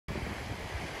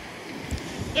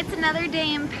It's another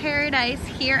day in paradise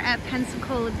here at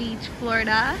Pensacola Beach,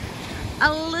 Florida.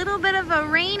 A little bit of a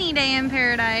rainy day in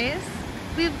paradise.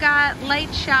 We've got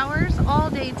light showers all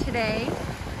day today.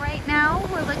 Right now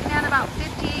we're looking at about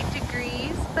 58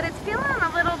 degrees, but it's feeling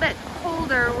a little bit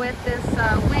colder with this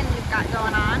wind we've got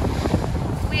going on.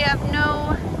 We have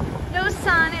no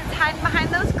sun, it's hiding behind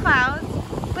those clouds,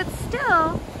 but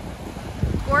still,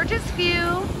 gorgeous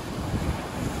view.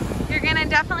 You're gonna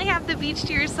definitely have the beach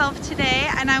to yourself today,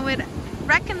 and I would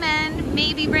recommend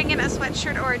maybe bringing a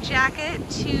sweatshirt or a jacket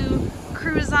to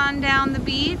cruise on down the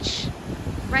beach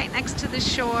right next to the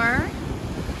shore.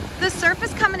 The surf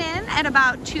is coming in at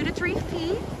about 2 to 3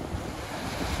 feet.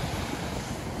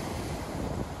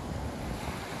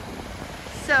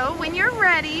 So when you're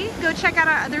ready, go check out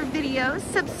our other videos,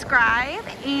 subscribe,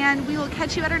 and we will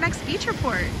catch you at our next beach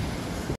report.